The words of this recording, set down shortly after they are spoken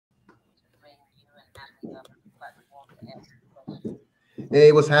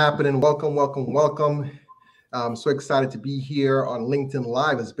Hey, what's happening? Welcome, welcome, welcome. I'm so excited to be here on LinkedIn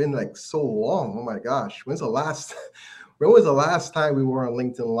Live. It's been like so long. Oh my gosh. When was the last time we were on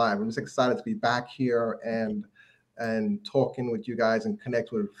LinkedIn Live? I'm just excited to be back here and talking with you guys and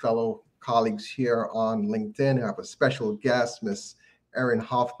connect with fellow colleagues here on LinkedIn. I have a special guest, Miss Erin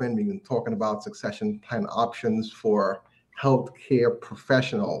Hoffman. We've been talking about succession plan options for healthcare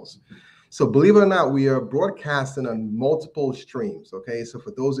professionals. So believe it or not, we are broadcasting on multiple streams. Okay, so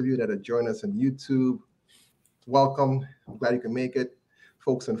for those of you that are joining us on YouTube, welcome. I'm glad you can make it.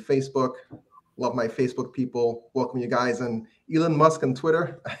 Folks on Facebook, love my Facebook people. Welcome you guys on Elon Musk on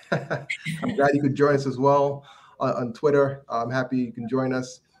Twitter. I'm glad you could join us as well on Twitter. I'm happy you can join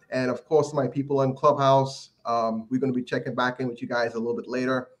us. And of course, my people on Clubhouse. We're going to be checking back in with you guys a little bit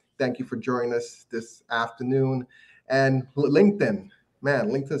later. Thank you for joining us this afternoon. And LinkedIn. Man,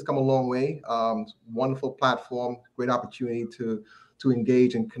 LinkedIn has come a long way. Wonderful platform, great opportunity to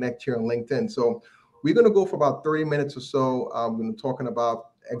engage and connect here on LinkedIn. So we're going to go for about 30 minutes or so. We're going to be talking about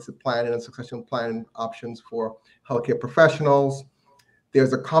exit planning and succession planning options for healthcare professionals.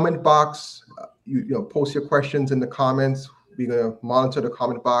 There's a comment box. You post your questions in the comments. We're going to monitor the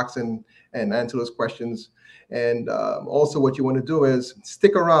comment box and answer those questions. And also what you want to do is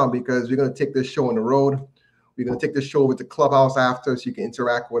stick around because we're going to take this show on the road. We're going to take this show with the Clubhouse after so you can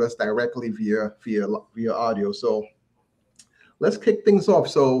interact with us directly via audio. So let's kick things off.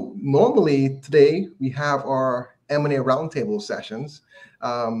 So normally today we have our M&A roundtable sessions.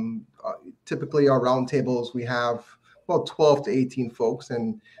 Typically our roundtables, we have about 12 to 18 folks,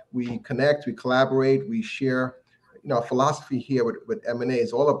 and we connect, we collaborate, we share. Our philosophy here with M&A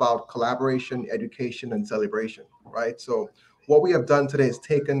is all about collaboration, education, and celebration, right? So what we have done today is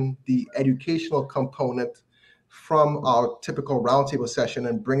taken the educational component from our typical roundtable session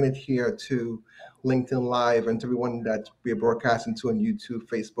and bring it here to LinkedIn Live and to everyone that we are broadcasting to on YouTube,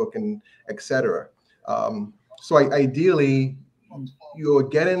 Facebook, and etc. So ideally, you're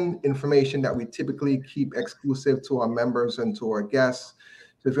getting information that we typically keep exclusive to our members and to our guests.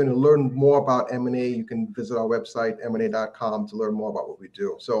 So if you want to learn more about M&A, you can visit our website, eminea.com, to learn more about what we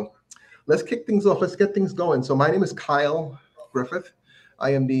do. So let's kick things off. Let's get things going. So my name is Kyle Griffith. I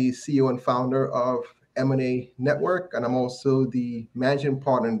am the CEO and founder of Eminae Network, and I'm also the managing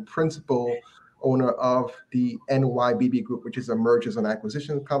partner and principal owner of the NYBB Group, which is a mergers and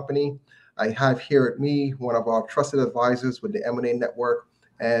acquisitions company. I have here at me one of our trusted advisors with the Eminae Network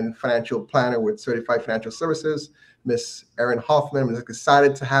and financial planner with Certified Financial Services, Miss Erin Hoffman. I'm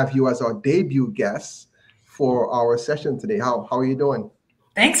excited to have you as our debut guest for our session today. How are you doing?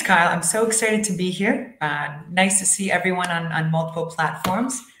 Thanks, Kyle. I'm so excited to be here. Nice to see everyone on multiple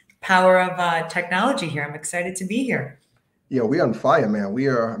platforms. Power of technology here. I'm excited to be here. Yeah, we're on fire, man. We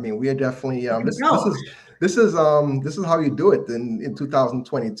are definitely this is how you do it in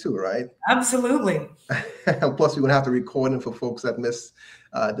 2022, right? Absolutely. And plus, we're gonna have to record it for folks that miss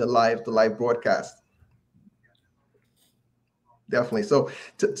the live broadcast. Definitely.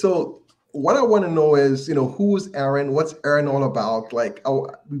 So what I want to know is, who's Erin? What's Erin all about? Like,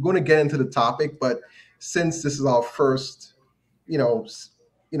 we're going to get into the topic, but since this is our first,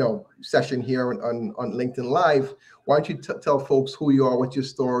 session here on LinkedIn Live, why don't you tell folks who you are, what's your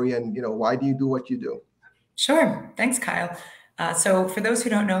story, and why do you do what you do? Sure. Thanks, Kyle. So for those who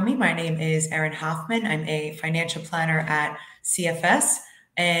don't know me, my name is Erin Hoffman. I'm a financial planner at CFS,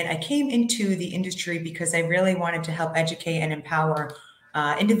 and I came into the industry because I really wanted to help educate and empower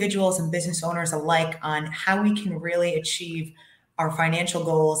individuals and business owners alike on how we can really achieve our financial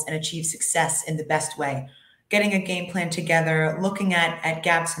goals and achieve success in the best way. Getting a game plan together, looking at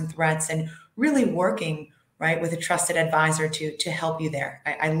gaps and threats, and really working with a trusted advisor to help you there.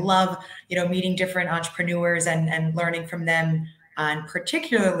 I love meeting different entrepreneurs and learning from them on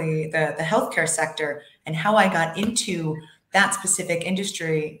particularly the healthcare sector and how I got into that specific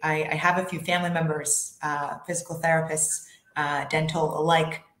industry. I have a few family members, physical therapists, dental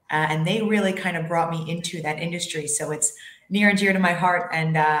alike, and they really kind of brought me into that industry. So it's near and dear to my heart,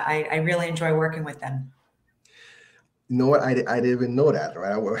 and I really enjoy working with them. You know what? I didn't even know that,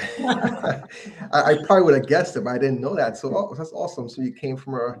 right? I probably would have guessed it, but I didn't know that. So that's awesome. So you came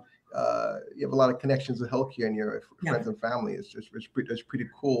from you have a lot of connections with healthcare in your friends and family. It's pretty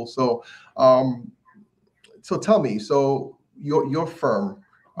cool. So, so tell me, so your firm.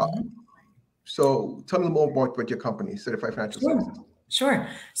 So tell me more about your company, Certified Financial Services. Sure.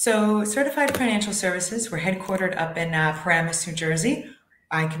 So Certified Financial Services, we're headquartered up in Paramus, New Jersey.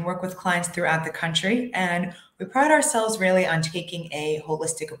 I can work with clients throughout the country, and we pride ourselves really on taking a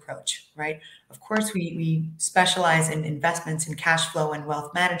holistic approach, right? Of course, we specialize in investments and cash flow and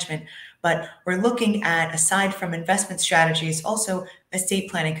wealth management, but we're looking at, aside from investment strategies, also estate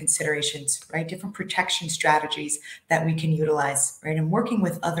planning considerations, right? Different protection strategies that we can utilize, right? And working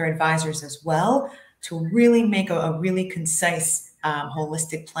with other advisors as well to really make a really concise,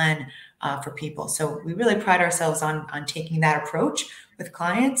 holistic plan for people. So we really pride ourselves on taking that approach with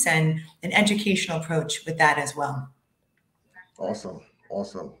clients and an educational approach with that as well. Awesome.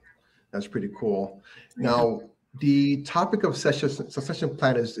 Awesome. That's pretty cool. Yeah. Now, the topic of succession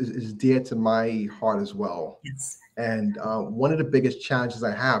plan is dear to my heart as well. Yes. And one of the biggest challenges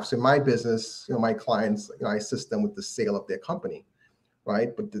I have, so in my business, my clients, I assist them with the sale of their company,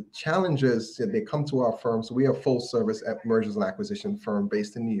 right? But the challenge is they come to our firm. So we are a full service mergers and acquisition firm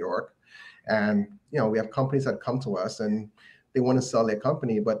based in New York. And, we have companies that come to us and they want to sell their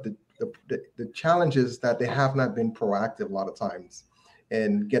company, but the challenge is that they have not been proactive a lot of times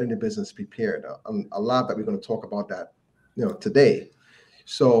in getting the business prepared. A lot that we're going to talk about that, today.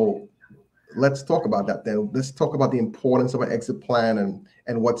 So let's talk about that then. Let's talk about the importance of an exit plan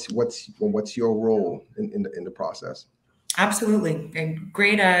and what's your role in the process. Absolutely. A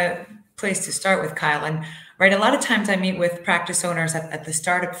great place to start with, Kyle. And right, a lot of times I meet with practice owners at the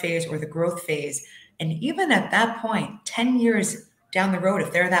startup phase or the growth phase. And even at that point, 10 years down the road,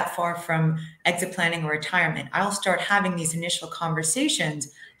 if they're that far from exit planning or retirement, I'll start having these initial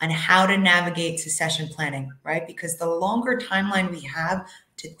conversations on how to navigate succession planning, right? Because the longer timeline we have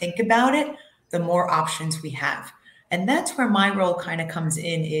to think about it, the more options we have. And that's where my role kind of comes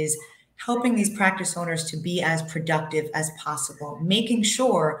in, is helping these practice owners to be as productive as possible, making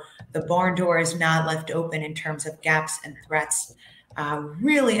sure the barn door is not left open in terms of gaps and threats.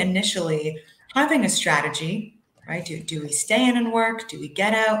 Really initially having a strategy, right? Do we stay in and work? Do we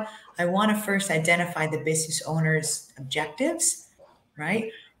get out? I want to first identify the business owner's objectives, right?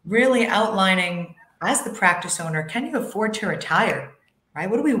 Really outlining, as the practice owner, can you afford to retire, right?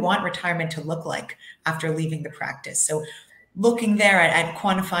 What do we want retirement to look like after leaving the practice? So looking there at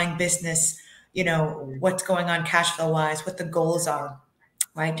quantifying business, what's going on cash flow wise, what the goals are,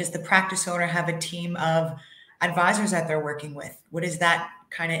 right? Does the practice owner have a team of advisors that they're working with? What is that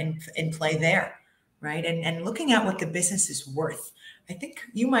kind of in play there, right? And looking at what the business is worth. I think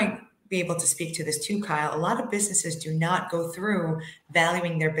you might be able to speak to this too, Kyle. A lot of businesses do not go through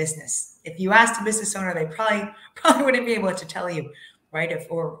valuing their business. If you asked a business owner, they probably wouldn't be able to tell you, right?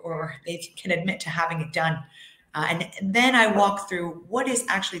 Or they can admit to having it done. And then I walk through what is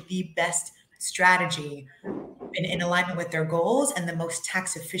actually the best strategy in alignment with their goals and the most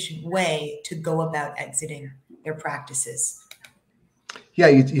tax efficient way to go about exiting their practices. Yeah,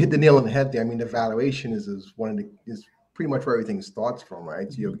 you hit the nail on the head there. I mean, the valuation is pretty much where everything starts from, right?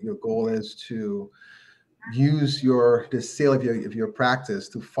 Mm-hmm. Your goal is to use the sale of your practice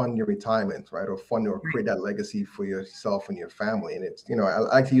to fund your retirement, right? Or fund or create that legacy for yourself and your family. And it's, I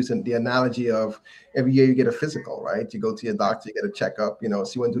like to use the analogy of every year you get a physical, right? You go to your doctor, you get a checkup, so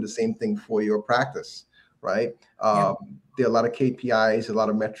you want to do the same thing for your practice, right? Yeah. There are a lot of KPIs, a lot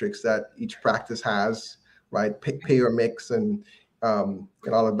of metrics that each practice has, right? Payer mix and a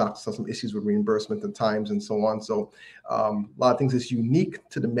lot of doctors have some issues with reimbursement at times and so on. So a lot of things is unique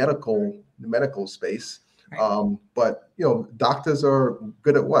to the medical space. Right. But doctors are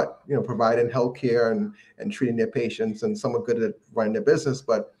good at what? Providing healthcare and treating their patients, and some are good at running their business.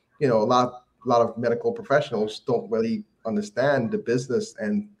 But a lot of medical professionals don't really understand the business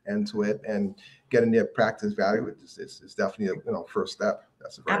and to it, and getting their practice value is definitely a first step.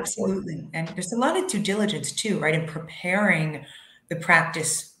 That's very absolutely important. And there's a lot of due diligence too, right, in preparing the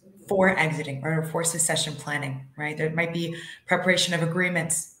practice for exiting or for succession planning, right? There might be preparation of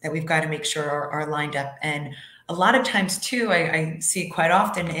agreements that we've got to make sure are lined up. And a lot of times too, I see quite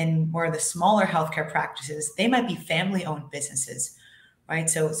often in more of the smaller healthcare practices, they might be family-owned businesses, right?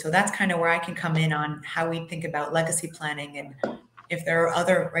 So that's kind of where I can come in on how we think about legacy planning, and if there are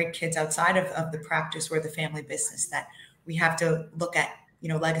other kids outside of the practice or the family business, that we have to look at,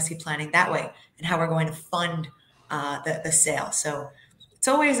 legacy planning that way and how we're going to fund the sale. So it's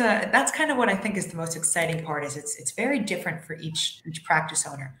always that's kind of what I think is the most exciting part, is it's very different for each practice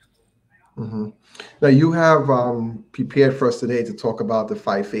owner. Mm-hmm. Now you have prepared for us today to talk about the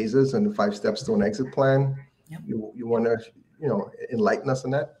 5 phases and the 5 steps to an exit plan. Yep. You want to enlighten us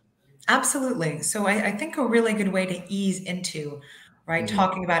on that? Absolutely. So I think a really good way to ease into mm-hmm.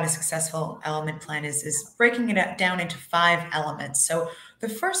 talking about a successful element plan is breaking it down into 5 elements. So the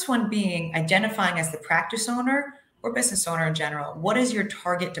first one being identifying, as the practice owner or business owner in general, what is your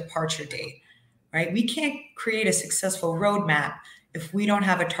target departure date, right? We can't create a successful roadmap if we don't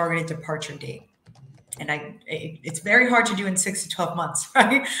have a targeted departure date. And it's very hard to do in 6 to 12 months,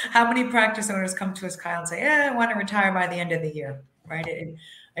 right? How many practice owners come to us, Kyle, and say, I want to retire by the end of the year, right?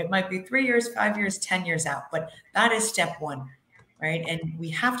 It might be 3 years, 5 years, 10 years out, but that is step one, right? And we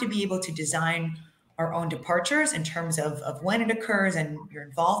have to be able to design our own departures in terms of when it occurs and your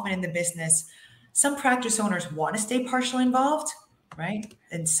involvement in the business. Some practice owners want to stay partially involved, right?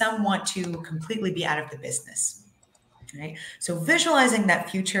 And some want to completely be out of the business. Right. So visualizing that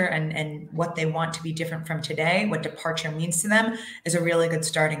future and what they want to be different from today, what departure means to them, is a really good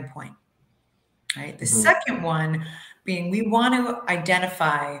starting point. Right. The second one being, we want to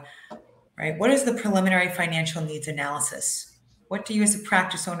identify, right, what is the preliminary financial needs analysis? What do you as a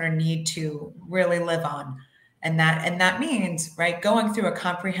practice owner need to really live on? And that means, right, going through a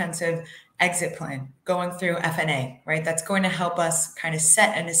comprehensive exit plan, going through F&A, right? That's going to help us kind of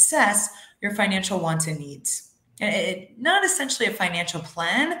set and assess your financial wants and needs. Not essentially a financial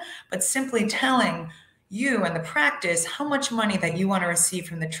plan, but simply telling you and the practice how much money that you want to receive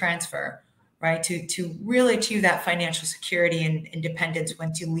from the transfer, right? To really achieve that financial security and independence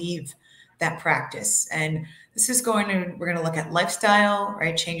once you leave that practice. And this is we're going to look at lifestyle,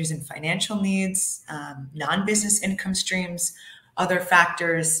 right? Changes in financial needs, non-business income streams, other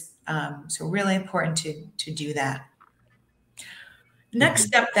factors. So really important to do that. Next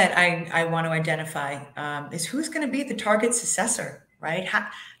step that I want to identify is who's going to be the target successor, right?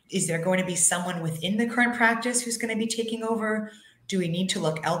 Is there going to be someone within the current practice who's going to be taking over? Do we need to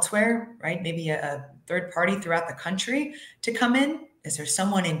look elsewhere, right? Maybe a third party throughout the country to come in? Is there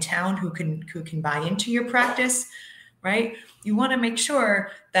someone in town who can buy into your practice, right? You want to make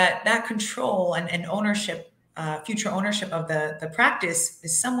sure that control and ownership, future ownership of the practice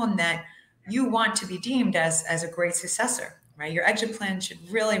is someone that you want to be deemed as a great successor. Right? Your exit plan should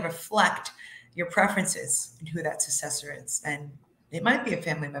really reflect your preferences and who that successor is. And it might be a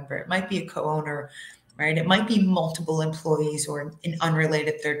family member, it might be a co-owner, right? It might be multiple employees or an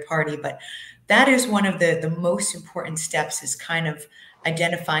unrelated third party, but that is one of the most important steps, is kind of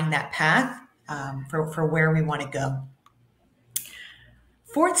identifying that path for where we want to go.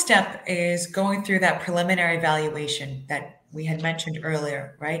 Fourth step is going through that preliminary valuation that we had mentioned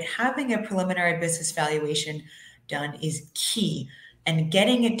earlier, right? Having a preliminary business valuation done is key, and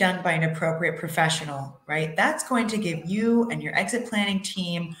getting it done by an appropriate professional, right? That's going to give you and your exit planning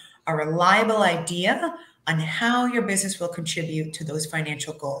team a reliable idea on how your business will contribute to those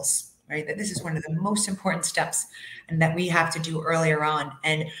financial goals, right? That this is one of the most important steps and that we have to do earlier on.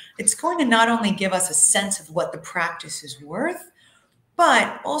 And it's going to not only give us a sense of what the practice is worth,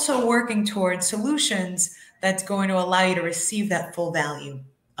 but also working towards solutions that's going to allow you to receive that full value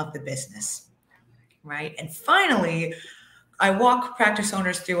of the business. Right. And finally, I walk practice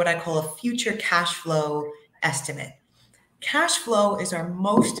owners through what I call a future cash flow estimate. Cash flow is our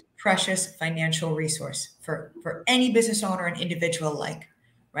most precious financial resource for any business owner and individual alike,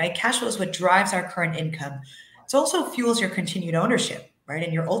 right? Cash flow is what drives our current income. It also fuels your continued ownership, right?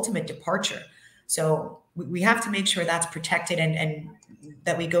 And your ultimate departure. So we have to make sure that's protected and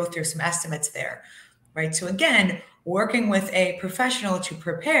that we go through some estimates there, right? So again, working with a professional to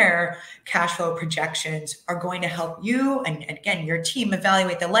prepare cash flow projections are going to help you and again, your team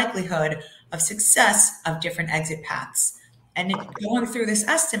evaluate the likelihood of success of different exit paths. And going through this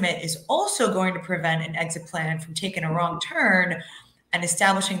estimate is also going to prevent an exit plan from taking a wrong turn and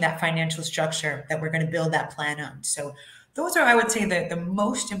establishing that financial structure that we're going to build that plan on. So those are, I would say, the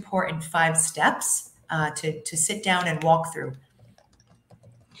most important 5 steps to sit down and walk through.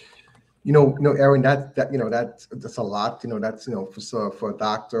 Erin, that's a lot. That's for a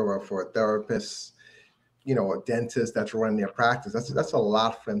doctor or for a therapist, a dentist that's running their practice. That's a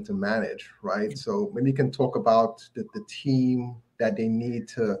lot for them to manage, right? So maybe you can talk about the team that they need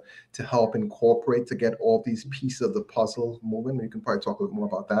to help incorporate to get all these pieces of the puzzle moving. You can probably talk a little more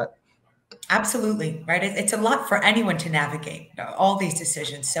about that. Absolutely, right? It's a lot for anyone to navigate all these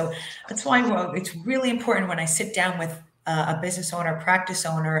decisions. So that's why it's really important when I sit down with a business owner, practice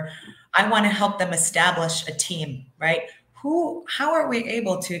owner, I want to help them establish a team, right? How are we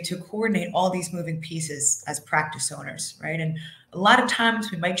able to coordinate all these moving pieces as practice owners, right? And a lot of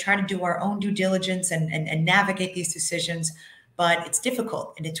times we might try to do our own due diligence and navigate these decisions, but it's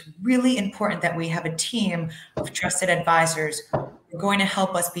difficult. And it's really important that we have a team of trusted advisors who are going to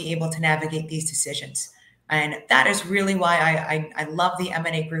help us be able to navigate these decisions. And that is really why I love the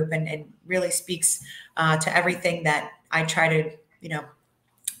Eminae group, and it really speaks to everything that I try to,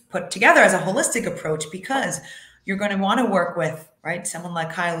 put together as a holistic approach, because you're going to want to work with, right, someone like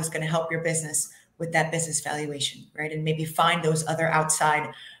Kyle who's going to help your business with that business valuation, right, and maybe find those other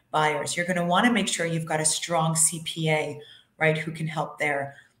outside buyers. You're going to want to make sure you've got a strong CPA, right, who can help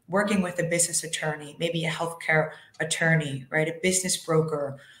there. Working with a business attorney, maybe a healthcare attorney, right, a business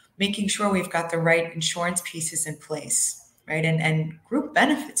broker, making sure we've got the right insurance pieces in place, right, and group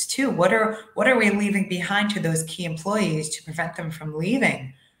benefits too. What are we leaving behind to those key employees to prevent them from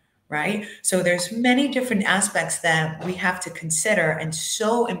leaving, right? So there's many different aspects that we have to consider, and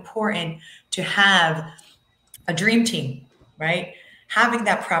so important to have a dream team, right? Having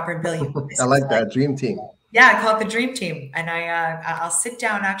that proper billion. I like that dream team. Yeah, I call it the dream team. And I'll sit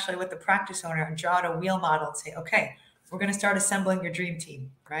down actually with the practice owner and draw out a wheel model and say, okay, we're going to start assembling your dream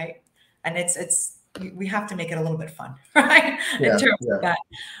team, right? And we have to make it a little bit fun, right? Yeah, In terms yeah. of that.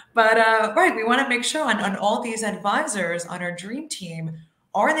 But right, we want to make sure on all these advisors on our dream team,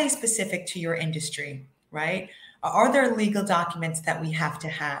 are they specific to your industry, right? Are there legal documents that we have to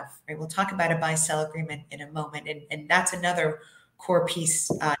have, right? We'll talk about a buy-sell agreement in a moment. And that's another core piece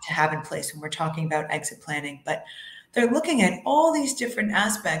to have in place when we're talking about exit planning. But they're looking at all these different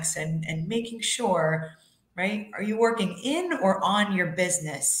aspects and making sure, right, are you working in or on your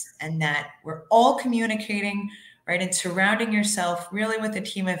business, and that we're all communicating, right, and surrounding yourself really with a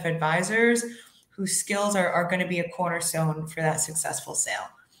team of advisors whose skills are going to be a cornerstone for that successful sale.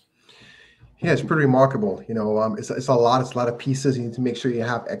 Yeah, it's pretty remarkable. It's a lot. It's a lot of pieces. You need to make sure you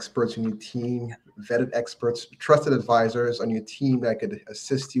have experts in your team, vetted experts, trusted advisors on your team that could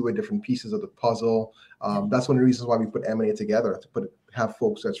assist you with different pieces of the puzzle. That's one of the reasons why we put Eminae together, to have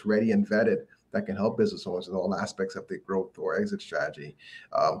folks that's ready and vetted that can help business owners in all aspects of their growth or exit strategy.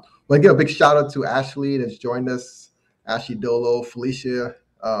 Want to give a big shout out to Ashley that's joined us, Ashley Dolo, Felicia.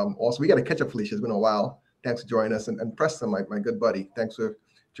 Also, we got to catch up, Felicia. It's been a while. Thanks for joining us, and Preston, my good buddy. Thanks for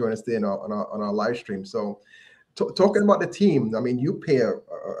join us there on our live stream. So talking about the team, I mean, you play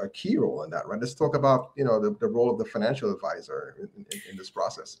a key role in that, right? Let's talk about, the role of the financial advisor in this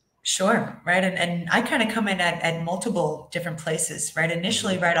process. Sure. Right. And I kind of come in at multiple different places, right?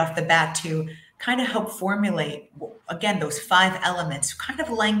 Initially, right off the bat, to kind of help formulate, again, those 5 elements, kind of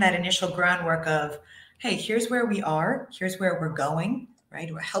laying that initial groundwork of, hey, here's where we are, here's where we're going,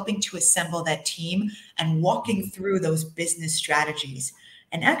 right? We're helping to assemble that team and walking through those business strategies.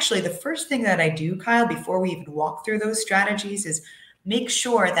 And actually, the first thing that I do, Kyle, before we even walk through those strategies, is make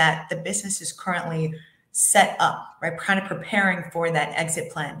sure that the business is currently set up, right? Kind of preparing for that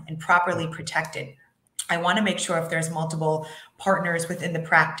exit plan and properly protected. I want to make sure if there's multiple partners within the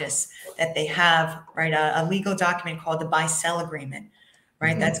practice that they have, right, a legal document called the buy-sell agreement,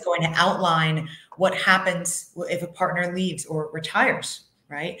 right? That's going to outline what happens if a partner leaves or retires,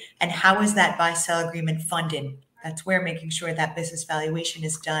 right? And how is that buy-sell agreement funded? That's where making sure that business valuation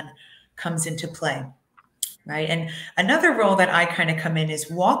is done comes into play, right? And another role that I kind of come in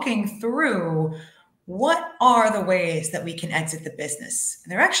is walking through what are the ways that we can exit the business.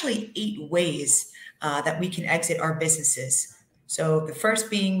 And there are actually 8 ways that we can exit our businesses. So the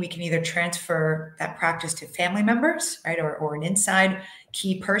first being, we can either transfer that practice to family members, right, or an inside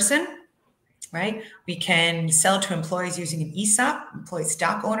key person, right? We can sell to employees using an ESOP, employee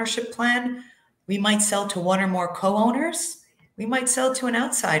stock ownership plan. We might sell to one or more co-owners. We might sell to an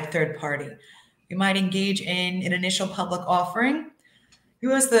outside third party. We might engage in an initial public offering.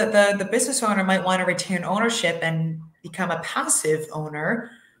 You as the business owner might want to retain ownership and become a passive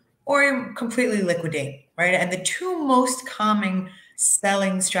owner, or completely liquidate, right? And the 2 most common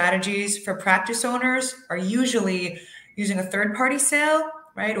selling strategies for practice owners are usually using a third party sale,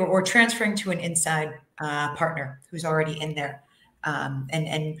 right? Or transferring to an inside partner who's already in there.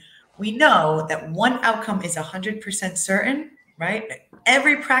 And we know that one outcome is 100% certain, right?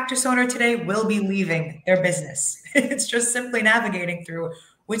 Every practice owner today will be leaving their business. It's just simply navigating through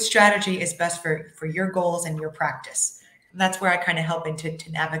which strategy is best for your goals and your practice. And that's where I kind of help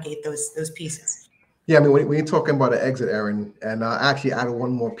to navigate those pieces. Yeah, I mean, when you're talking about an exit, Erin, and actually added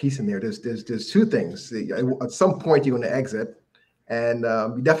one more piece in there. There's 2 things. At some point, you're going to exit, and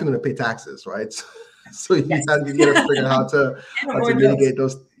you're definitely going to pay taxes, right? So you Yes. got to figure out how to mitigate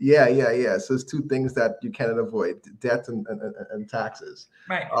those. Yeah. So there's 2 things that you cannot avoid: debt and taxes.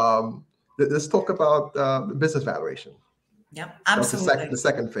 Right. Let's talk about the business valuation. Yep, absolutely. That's the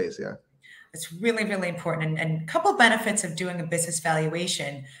second phase. Yeah. It's really, really important. And a couple benefits of doing a business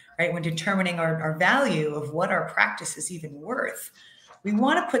valuation, right? When determining our value of what our practice is even worth, we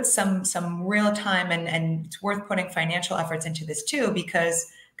want to put some real time, and it's worth putting financial efforts into this too, because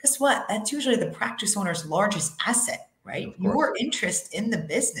guess what? That's usually the practice owner's largest asset, right? Your interest in the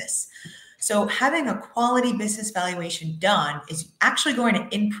business. So having a quality business valuation done is actually going to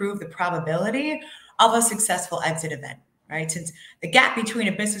improve the probability of a successful exit event, right? Since the gap between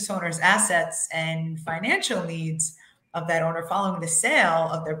a business owner's assets and financial needs of that owner following the sale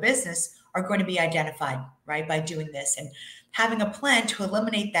of their business are going to be identified, right, by doing this. And having a plan to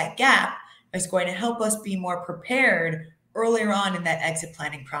eliminate that gap is going to help us be more prepared earlier on in that exit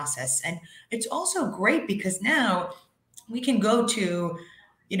planning process. And it's also great because now we can go to,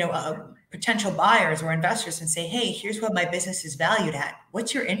 potential buyers or investors and say, hey, here's what my business is valued at.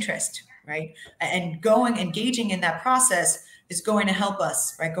 What's your interest, right? And engaging in that process is going to help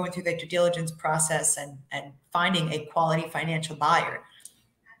us, right? Going through the due diligence process and finding a quality financial buyer.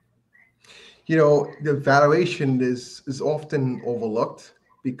 The valuation is often overlooked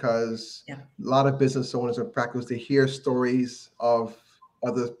because a lot of business owners and practitioners, they hear stories of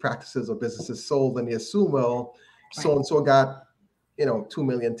other practices or businesses sold, and they assume, well, so and so got 2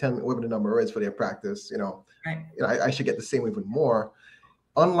 million, 10, whatever the number is for their practice, I should get the same, even more.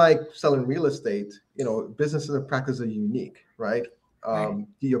 Unlike selling real estate, businesses and practices are unique, right?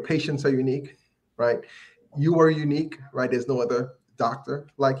 Your patients are unique, right? You are unique, right? There's no other doctor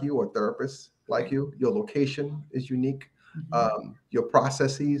like you or therapist like you. Your location is unique. Your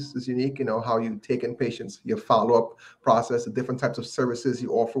processes is unique. How you take in patients, your follow-up process, the different types of services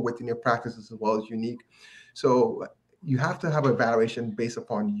you offer within your practices as well is unique. So you have to have a valuation based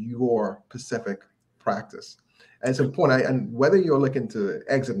upon your specific practice. And it's important. And whether you're looking to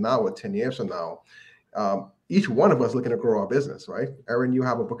exit now or 10 years from now, each one of us looking to grow our business, right? Erin, you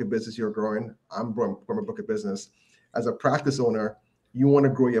have a book of business you're growing. I'm growing a book of business. As a practice owner, you want to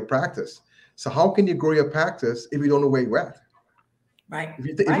grow your practice. So how can you grow your practice if you don't know where you're at? Right.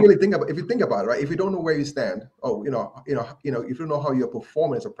 If you really think about it, right? If you don't know where you stand, if you don't know how you're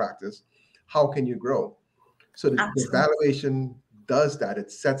performing as a practice, how can you grow? So the valuation does that.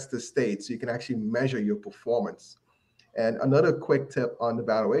 It sets the stage so you can actually measure your performance. And another quick tip on the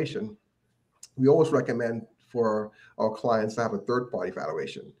valuation, we always recommend for our clients to have a third-party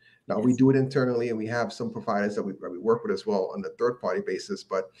valuation. Now, we do it internally, and we have some providers that we work with as well on the third-party basis.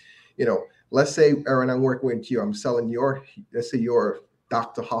 But, let's say, Erin, I'm working with you. I'm selling let's say you're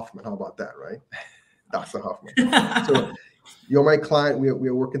Dr. Hoffman. How about that, right? Dr. Hoffman. So you're my client.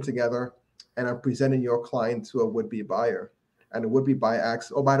 We're working together, and I'm presenting your client to a would-be buyer. And the would-be buyer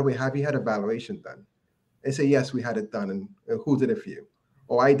asks, oh, by the way, have you had a valuation done? They say, yes, we had it done. And who did it for you?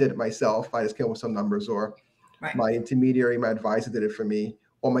 Oh, I did it myself. I just came up with some numbers. Or my intermediary, my advisor did it for me.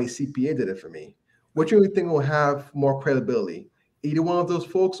 Or my CPA did it for me. Which you think will have more credibility? Either one of those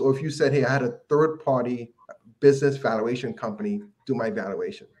folks, or if you said, hey, I had a third-party business valuation company do my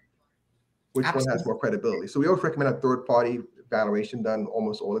valuation. Which one has more credibility? So we always recommend a third-party valuation done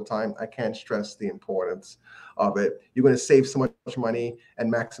almost all the time. I can't stress the importance of it. You're going to save so much money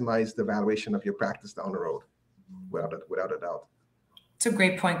and maximize the valuation of your practice down the road, without a doubt. It's a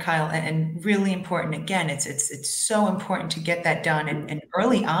great point, Kyle, and really important. Again, it's so important to get that done and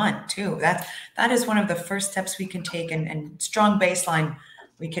early on too. That is one of the first steps we can take and strong baseline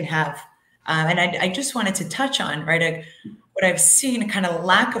we can have. And I just wanted to touch on what I've seen, a kind of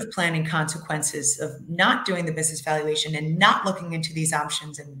lack of planning consequences of not doing the business valuation and not looking into these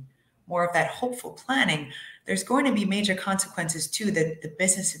options and more of that hopeful planning. There's going to be major consequences to the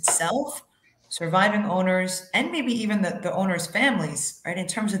business itself, surviving owners, and maybe even the owners' families, right? In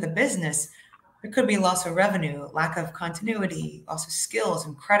terms of the business, there could be loss of revenue, lack of continuity, loss of skills,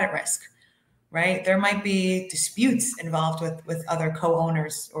 and credit risk, right? There might be disputes involved with other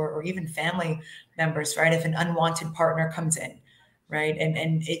co-owners or even family members, right? If an unwanted partner comes in, right?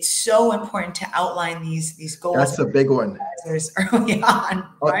 And it's so important to outline these goals. That's a big one. Early on,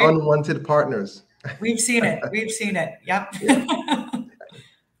 right? Unwanted partners. We've seen it. Yep.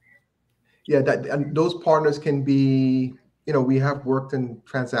 Yeah, and those partners can be, we have worked in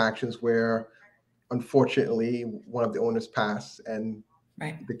transactions where, unfortunately, one of the owners passed, and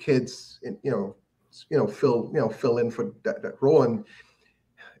the kids, fill in for that role, and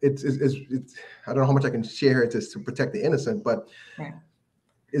it's I don't know how much I can share to protect the innocent, but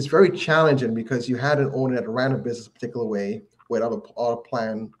it's very challenging because you had an owner that ran a business a particular way without a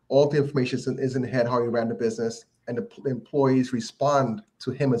plan. All the information is in the head how he ran the business, and the employees respond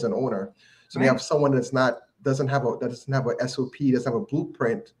to him as an owner. So they have someone doesn't have a SOP, doesn't have a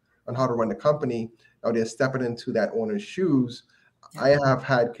blueprint on how to run the company. Now they're stepping into that owner's shoes. I have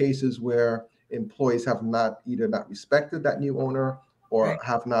had cases where employees have either not respected that new owner or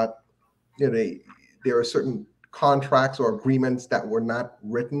have not, there are certain contracts or agreements that were not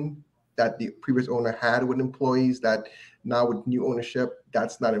written that the previous owner had with employees that now with new ownership,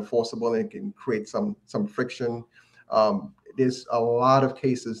 that's not enforceable, and it can create some friction. There's a lot of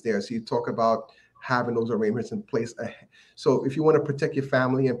cases there. So you talk about having those arrangements in place. So if you want to protect your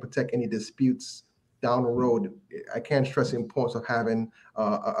family and protect any disputes down the road, I can't stress the importance of having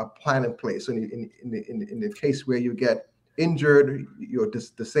a plan in place. So in the case where you get injured, you're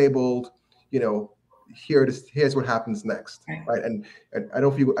disabled, here's what happens next, right? And I don't know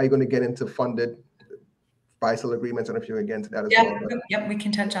if are you going to get into funded buy-sell agreements? I don't know if you're going to get into that as well. But Yep, we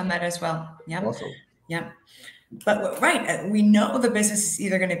can touch on that as well. Yep. Awesome. Yep. But right, we know the business is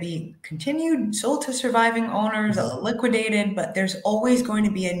either going to be continued, sold to surviving owners, liquidated, but there's always going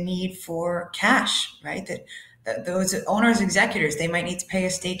to be a need for cash, right? That those owners, executors, they might need to pay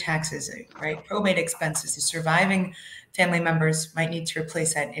estate taxes, right? Probate expenses. The surviving family members might need to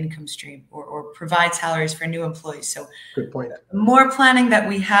replace that income stream or provide salaries for new employees. So good point. More planning that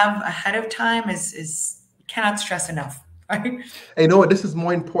we have ahead of time is cannot stress enough. Right? And you know what? This is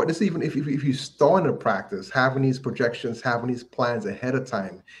more important. This is even if you start a practice, having these projections, having these plans ahead of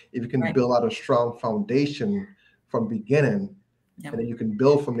time, if you can build out a strong foundation from beginning, and then you can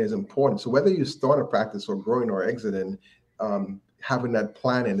build from there is important. So whether you start a practice or growing or exiting, having that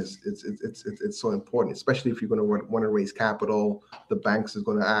planning it's so important, especially if you're going to want to raise capital. The banks is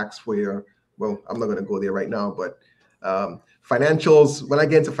going to ask for your, well, I'm not going to go there right now, but financials. When I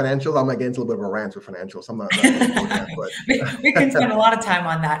get into financials, I'm going to get into a little bit of a rant with financials. I'm not going to do that, but we can spend a lot of time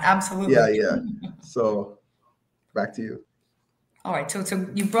on that. Absolutely. Yeah. So back to you. All right. So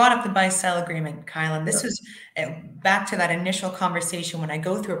you brought up the buy-sell agreement, Kyle, and this is back to that initial conversation. When I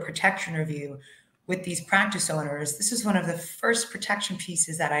go through a protection review with these practice owners, this is one of the first protection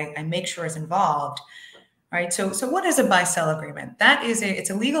pieces that I make sure is involved. Right. So what is a buy-sell agreement? That is it's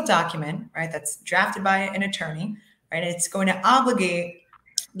a legal document, right? That's drafted by an attorney, right? It's going to obligate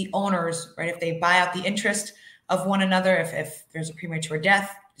the owners, right? If they buy out the interest of one another, if there's a premature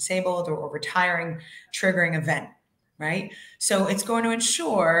death, disabled or retiring triggering event, right? So it's going to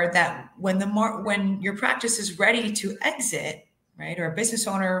ensure that when your practice is ready to exit, right, or a business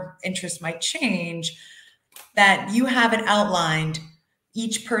owner interest might change, that you have it outlined,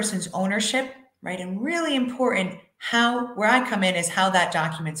 each person's ownership, right? And really important, where I come in is how that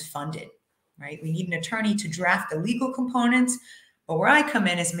document's funded, right? We need an attorney to draft the legal components, but where I come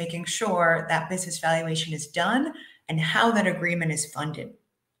in is making sure that business valuation is done and how that agreement is funded,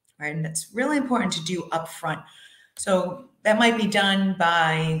 right? And that's really important to do upfront. So that might be done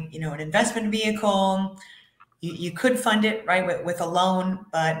by, an investment vehicle. You could fund it, right, with a loan,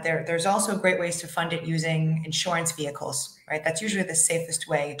 but there's also great ways to fund it using insurance vehicles, right? That's usually the safest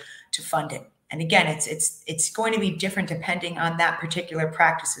way to fund it. And again, it's going to be different depending on that particular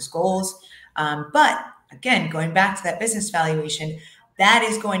practice's goals. But again, going back to that business valuation, that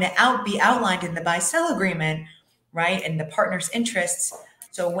is going to be outlined in the buy-sell agreement, right, and the partner's interests.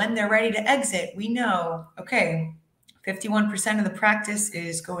 So when they're ready to exit, we know, okay, 51% of the practice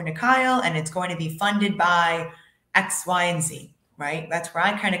is going to Kyle, and it's going to be funded by X, Y, and Z, right? That's where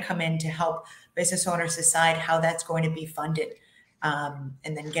I kind of come in to help business owners decide how that's going to be funded. And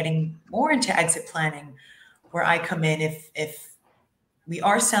then getting more into exit planning, where I come in if we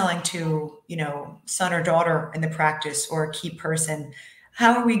are selling to, son or daughter in the practice or a key person,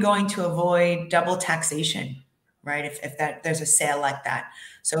 how are we going to avoid double taxation, right? If there's a sale like that.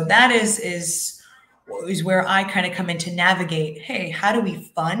 So that is where I kind of come in to navigate, hey, how do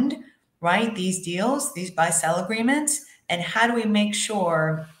we fund, right, these deals, these buy-sell agreements, and how do we make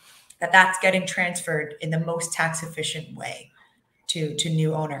sure that that's getting transferred in the most tax-efficient way to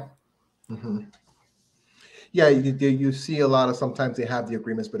new owner? Mm-hmm. Yeah, you see a lot of, sometimes they have the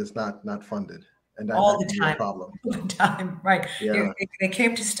agreements, but it's not funded. And that all the can be time, a problem. all the time, right? Yeah. They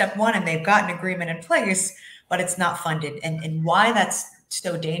came to step one and they've got an agreement in place, but it's not funded. And why that's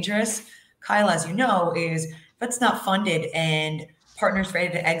so dangerous, Kyle, as you know, is if it's not funded and partner's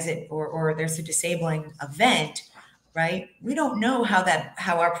ready to exit or there's a disabling event, right? We don't know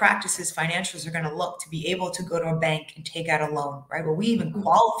how our practices financials are going to look to be able to go to a bank and take out a loan, right? Will we even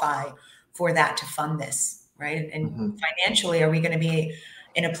qualify for that to fund this, right? And financially, are we going to be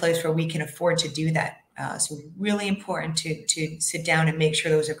in a place where we can afford to do that? So really important to sit down and make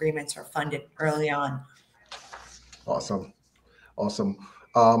sure those agreements are funded early on. Awesome.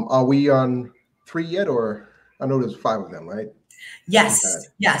 Are we on 3 yet, or I know there's 5 of them, right?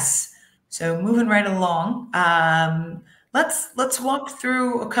 Yes. So moving right along, let's walk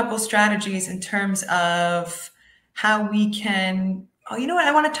through a couple strategies in terms of how we can. Oh, you know what?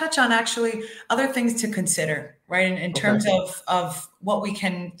 I want to touch on actually other things to consider, right? In terms of what we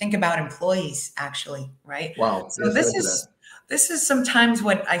can think about employees, actually, right? Wow. So this is sometimes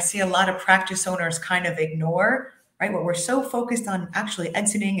what I see a lot of practice owners kind of ignore, right? Where we're so focused on actually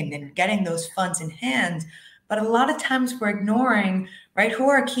exiting and then getting those funds in hand, but a lot of times we're ignoring, right, who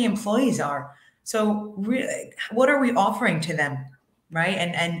our key employees are. So really, what are we offering to them, right?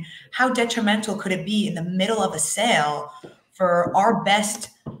 And how detrimental could it be in the middle of a sale for our best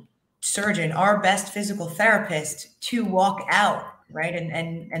surgeon, our best physical therapist to walk out, right?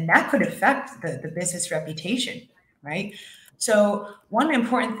 And that could affect the business reputation, right? So one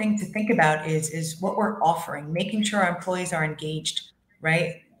important thing to think about is what we're offering, making sure our employees are engaged,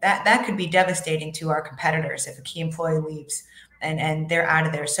 right? That could be devastating to our competitors if a key employee leaves and they're out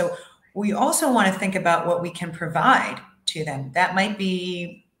of there. So we also want to think about what we can provide to them. That might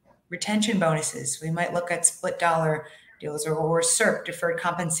be retention bonuses. We might look at split dollar deals or SERP, deferred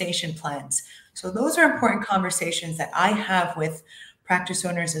compensation plans. So those are important conversations that I have with practice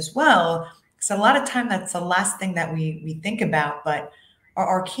owners as well. Because a lot of time that's the last thing that we think about, but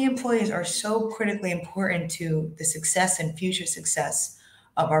our key employees are so critically important to the success and future success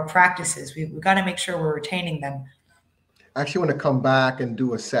of our practices. We've got to make sure we're retaining them. I actually want to come back and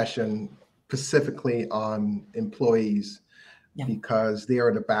do a session specifically on employees, because they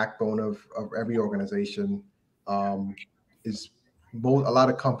are the backbone of every organization. Is A lot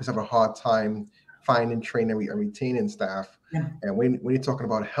of companies have a hard time finding, training, and retaining staff. Yeah. And when you're talking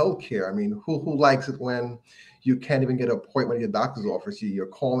about healthcare, I mean, who likes it when you can't even get an appointment at your doctor's office? You're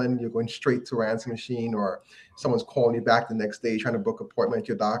calling, you're going straight to an answer machine, or someone's calling you back the next day trying to book an appointment at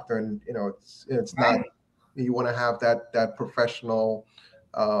your doctor, and it's Right. not. You want to have that professional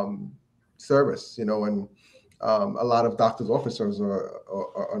service, and a lot of doctors' officers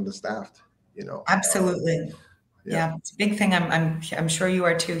are understaffed. Absolutely. Yeah, it's a big thing. I'm sure you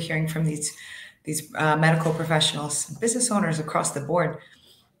are too, hearing from these medical professionals, business owners across the board.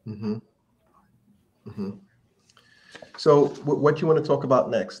 Mm-hmm. Mm-hmm. So, what do you want to talk about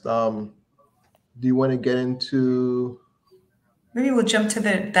next? Do you want to get into? Maybe we'll jump to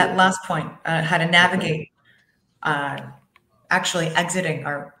that last point, how to navigate actually exiting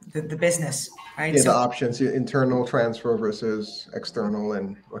the business, right? Yeah, So the options, internal transfer versus external,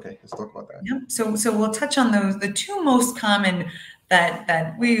 and okay, let's talk about that. yeah, so we'll touch on those. The two most common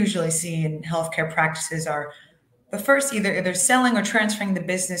that we usually see in healthcare practices are the first, either selling or transferring the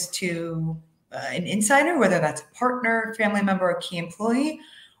business to an insider, whether that's a partner, family member, or key employee,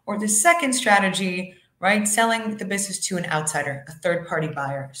 or the second strategy, right, selling the business to an outsider, a third-party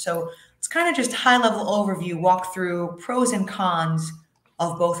buyer. So it's kind of just high-level overview, walk through pros and cons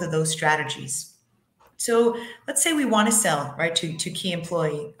of both of those strategies. So let's say we want to sell, right, to key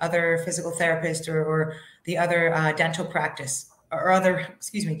employee, other physical therapist, or the other dental practice, or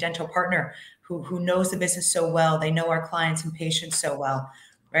dental partner who knows the business so well. They know our clients and patients so well,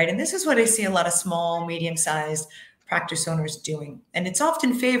 right? And this is what I see a lot of small, medium-sized practice owners doing. And it's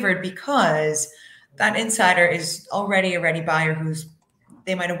often favored because that insider is already a ready buyer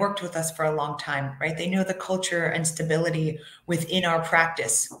they might have worked with us for a long time, right? They know the culture and stability within our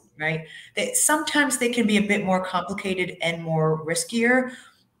practice, right? Sometimes they can be a bit more complicated and more riskier,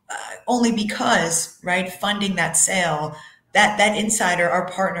 only because, right, funding that sale, that insider, our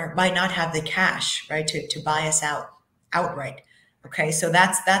partner, might not have the cash, right, to buy us outright. Okay, so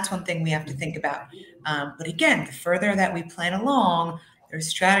that's one thing we have to think about. But again, the further that we plan along, there's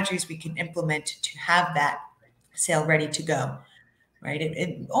strategies we can implement to have that sale ready to go. Right.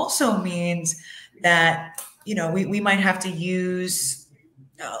 It also means that, we might have to use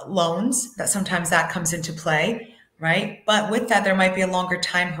loans, that sometimes that comes into play. Right. But with that, there might be a longer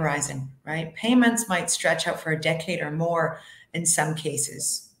time horizon. Right. Payments might stretch out for a decade or more in some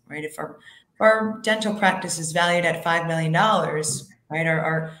cases. Right. If our dental practice is valued at $5 million, right,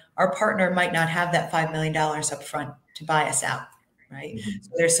 our partner might not have that $5 million up front to buy us out. Right. Mm-hmm.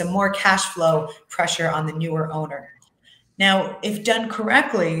 So there's some more cash flow pressure on the newer owner. Now, if done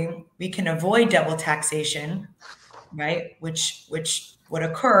correctly, we can avoid double taxation, right? Which would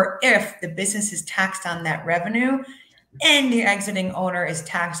occur if the business is taxed on that revenue and the exiting owner is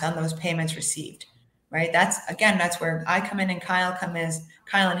taxed on those payments received, right? That's where I come in and Kyle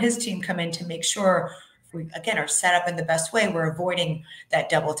and his team come in to make sure we, again, are set up in the best way. We're avoiding that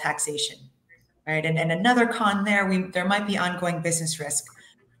double taxation, right? And another con there might be ongoing business risk.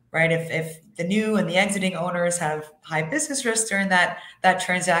 Right. If the new and the exiting owners have high business risk during that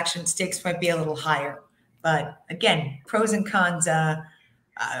transaction, stakes might be a little higher. But again, pros and cons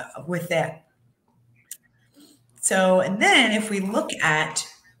with that. So, and then if we look at,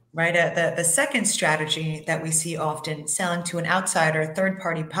 right, the second strategy that we see often, selling to an outsider,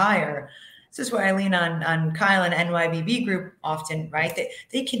 third-party buyer, this is where I lean on Kyle and NYBB Group often, right?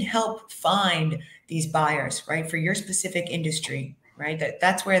 They can help find these buyers, right, for your specific industry. Right,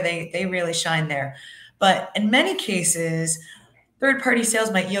 that's where they really shine there. But in many cases, third-party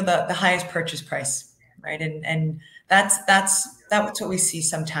sales might yield the highest purchase price, right? And that's what we see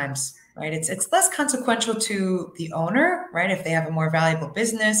sometimes, right? It's less consequential to the owner, right? If they have a more valuable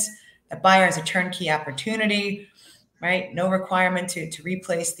business, the buyer has a turnkey opportunity, right? No requirement to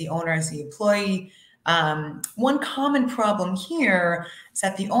replace the owner as the employee. One common problem here is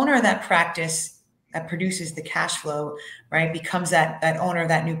that the owner of that practice that produces the cash flow, right, becomes that owner of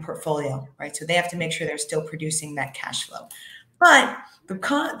that new portfolio, right? So they have to make sure they're still producing that cash flow. But the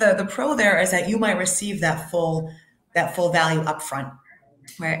pro there is that you might receive that full value upfront,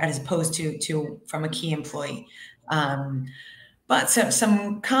 right, as opposed to from a key employee. But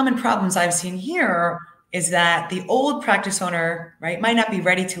some common problems I've seen here is that the old practice owner, right, might not be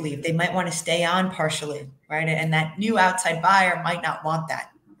ready to leave. They might want to stay on partially, right? And that new outside buyer might not want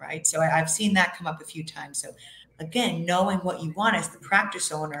that, right? So I've seen that come up a few times. So again, knowing what you want as the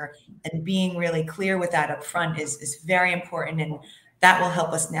practice owner and being really clear with that up front is very important. And that will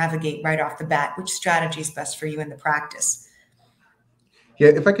help us navigate right off the bat which strategy is best for you in the practice. Yeah,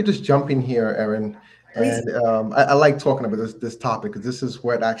 if I could just jump in here, Erin, Please. and I like talking about this topic because this is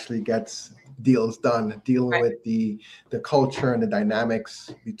what actually gets deals done, dealing Right. with the culture and the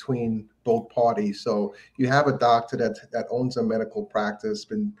dynamics between both parties. So you have a doctor that owns a medical practice,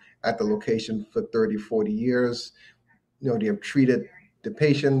 been at the location for 30, 40 years. You know, they have treated the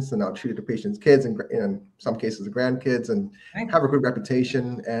patients and now treated the patient's kids and in some cases the grandkids and Right. have a good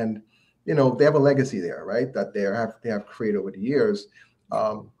reputation, and you know they have a legacy there, right? That they have created over the years.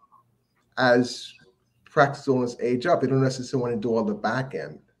 As practice owners age up, they don't necessarily want to do all the back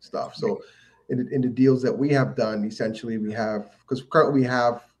end stuff. So in the deals that we have done, essentially we have, because currently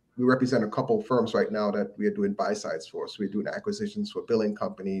we represent a couple of firms right now that we are doing buy sides for. So we're doing acquisitions for billing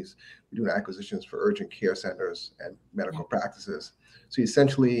companies, we're doing acquisitions for urgent care centers and medical practices. So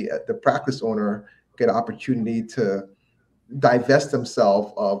essentially the practice owner get an opportunity to divest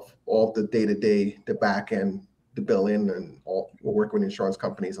themselves of all the day-to-day, the back end, the billing, and all work with insurance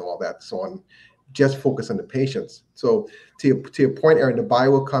companies and all that, so on. Just focus on the patients. So to your point, Erin, the buyer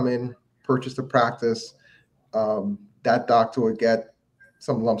will come in, purchase the practice. That doctor will get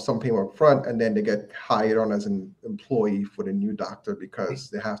some lump sum payment up front, and then they get hired on as an employee for the new doctor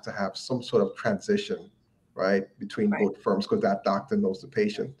because they have to have some sort of transition, right, between both firms because that doctor knows the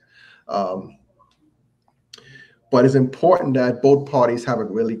patient. But it's important that both parties have a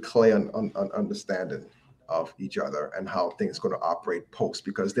really clear understanding of each other and how things are going to operate post,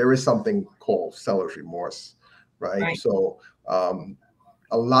 because there is something called seller's remorse, right? So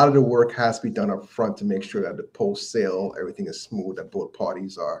a lot of the work has to be done up front to make sure that the post sale, everything is smooth, that both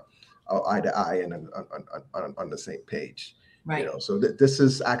parties are eye to eye and on the same page. You know, so this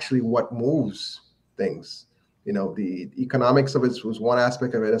is actually what moves things. You know, the economics of it was one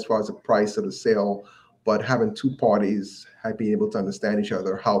aspect of it as far as the price of the sale, but having two parties being able to understand each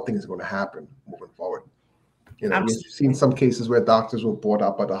other, how things are going to happen moving forward. You know, we've seen some cases where doctors were bought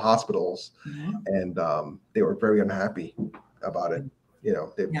up by the hospitals, and they were very unhappy about it. You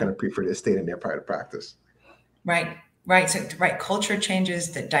know, they kind of prefer to stay in their private practice. Right. So culture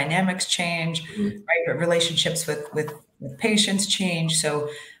changes, the dynamics change, right? Relationships with patients change. So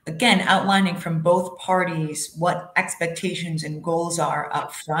again, outlining from both parties what expectations and goals are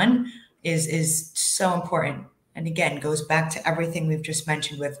up front is so important. And again, goes back to everything we've just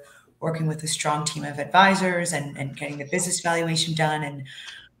mentioned with working with a strong team of advisors and getting the business valuation done, and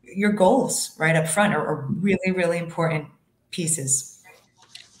your goals right up front are really, really important pieces.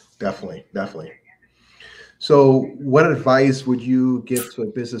 Definitely. So what advice would you give to a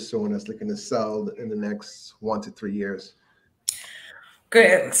business owner that's looking to sell in the next 1 to 3 years?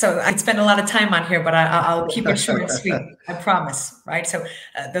 Good. So I spend a lot of time on here, but I'll keep it short and sweet. I promise. Right. So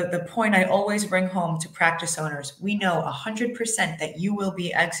the point I always bring home to practice owners, we know 100% that you will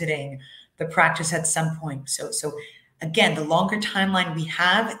be exiting the practice at some point. So again, the longer timeline we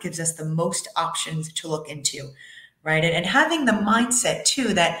have, it gives us the most options to look into. Right. And having the mindset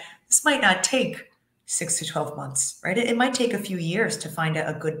too, that this might not take 6 to 12 months, right? It might take a few years to find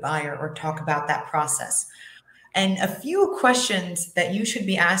a good buyer or talk about that process. And a few questions that you should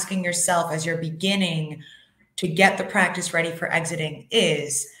be asking yourself as you're beginning to get the practice ready for exiting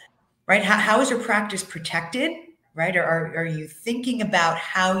is, right, how is your practice protected, right? Or are you thinking about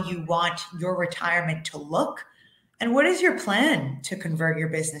how you want your retirement to look? And what is your plan to convert your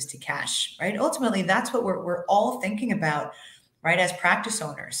business to cash, right? Ultimately, that's what we're all thinking about, right, as practice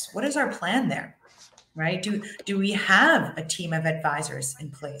owners. What is our plan there, right? Do we have a team of advisors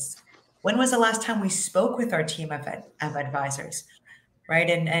in place? When was the last time we spoke with our team of advisors, right?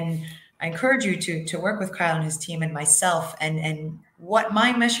 And I encourage you to work with Kyle and his team and myself. And what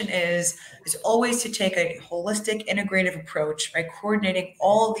my mission is always to take a holistic, integrative approach, right? Coordinating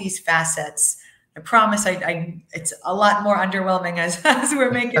all these facets. I promise it's a lot more underwhelming as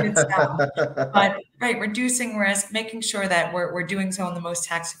we're making it sound. But right, reducing risk, making sure that we're doing so in the most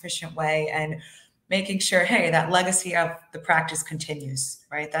tax efficient way, and making sure, hey, that legacy of the practice continues,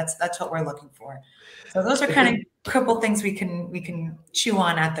 right? That's what we're looking for. So those are kind of a couple things we can chew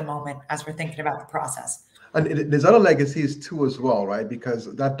on at the moment as we're thinking about the process. And there's other legacies too as well, right?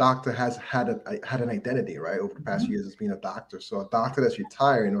 Because that doctor has had an identity, right? Over the past years as being a doctor. So a doctor that's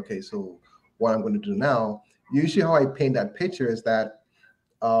retiring, okay, so what I'm going to do now, usually how I paint that picture is that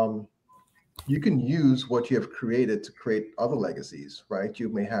you can use what you have created to create other legacies, right? You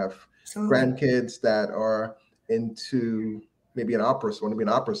may have grandkids that are into maybe an opera, want to be an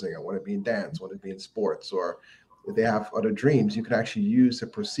opera singer, want to be in dance, want to be in sports, or if they have other dreams, you can actually use the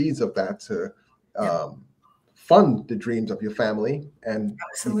proceeds of that to fund the dreams of your family, and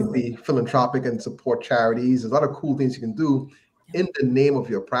you can be philanthropic and support charities. There's a lot of cool things you can do in the name of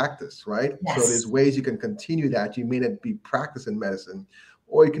your practice, right? Yes. So there's ways you can continue that. You may not be practicing medicine,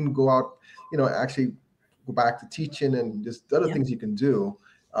 or you can go out, actually go back to teaching and just other things you can do.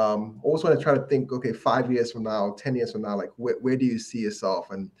 Also want to try to think, okay, 5 years from now, 10 years from now, like where do you see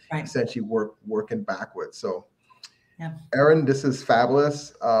yourself, and essentially working backwards. So Erin, this is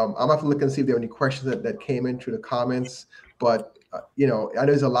fabulous. I'm gonna have to look and see if there are any questions that came in through the comments. But I know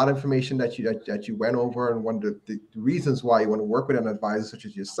there's a lot of information that you went over, and one of the reasons why you want to work with an advisor such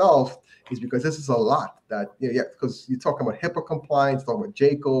as yourself is because this is a lot that because you're talking about HIPAA compliance, talking about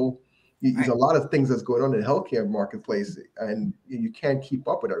JACO. There's a lot of things that's going on in the healthcare marketplace, and you can't keep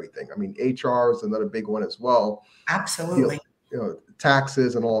up with everything. I mean, HR is another big one as well. Absolutely.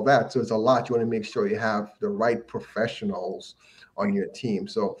 Taxes and all of that. So it's a lot. You want to make sure you have the right professionals on your team.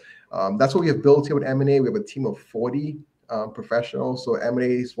 So that's what we have built here with Eminae. We have a team of 40 professionals. So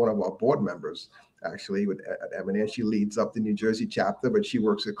Eminae is one of our board members, actually, at Eminae. She leads up the New Jersey chapter, but she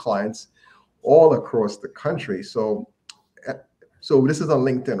works with clients all across the country. So this is on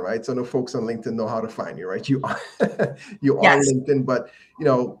LinkedIn, right? So the folks on LinkedIn know how to find you, right? You are on LinkedIn, but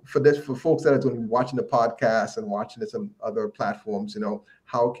for folks that are doing watching the podcast and watching this on other platforms,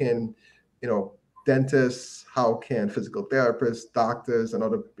 how can dentists, how can physical therapists, doctors, and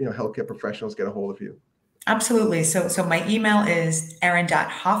other healthcare professionals get a hold of you? Absolutely. So my email is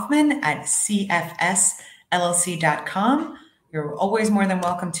erin.hoffman@cfsllc.com. You're always more than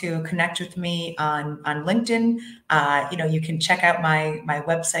welcome to connect with me on LinkedIn. You can check out my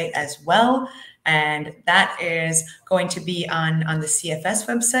website as well. And that is going to be on the CFS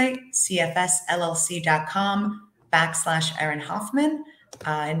website, cfsllc.com/Erin Hoffman.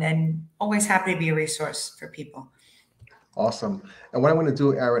 And always happy to be a resource for people. Awesome. And what I'm going to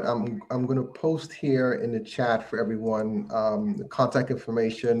do, Erin, I'm going to post here in the chat for everyone the contact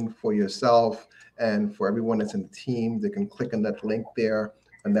information for yourself and for everyone that's in the team. They can click on that link there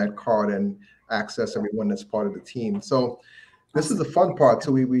on that card and access everyone that's part of the team. So this is the fun part.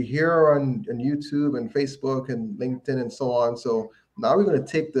 So we're here on YouTube and Facebook and LinkedIn and so on. So now we're going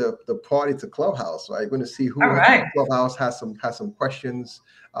to take the party to Clubhouse, right? We're going to see who in Clubhouse has some questions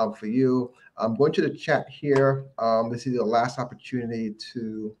for you. I'm going to the chat here. This is the last opportunity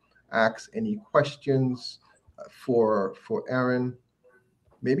to ask any questions for Erin.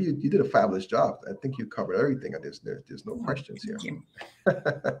 Maybe you did a fabulous job. I think you covered everything. There's no questions here.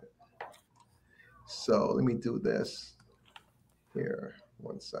 So let me do this here.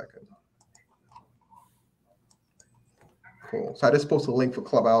 1 second. Cool. So I just posted a link for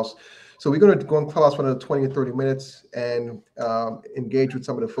Clubhouse. So we're going to go on Clubhouse for another 20 or 30 minutes and engage with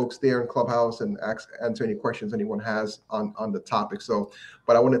some of the folks there in Clubhouse and answer any questions anyone has on the topic. So,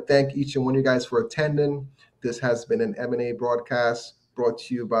 but I want to thank each and one of you guys for attending. This has been an M&A broadcast brought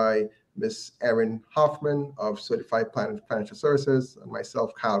to you by Miss Erin Hoffman of Certified Financial Services, and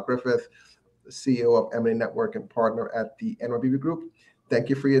myself, Kyle Griffith, the CEO of M&A Network and partner at the NYBB Group. Thank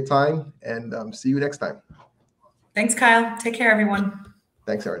you for your time, and see you next time. Thanks, Kyle. Take care, everyone.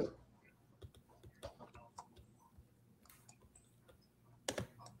 Thanks, Erin.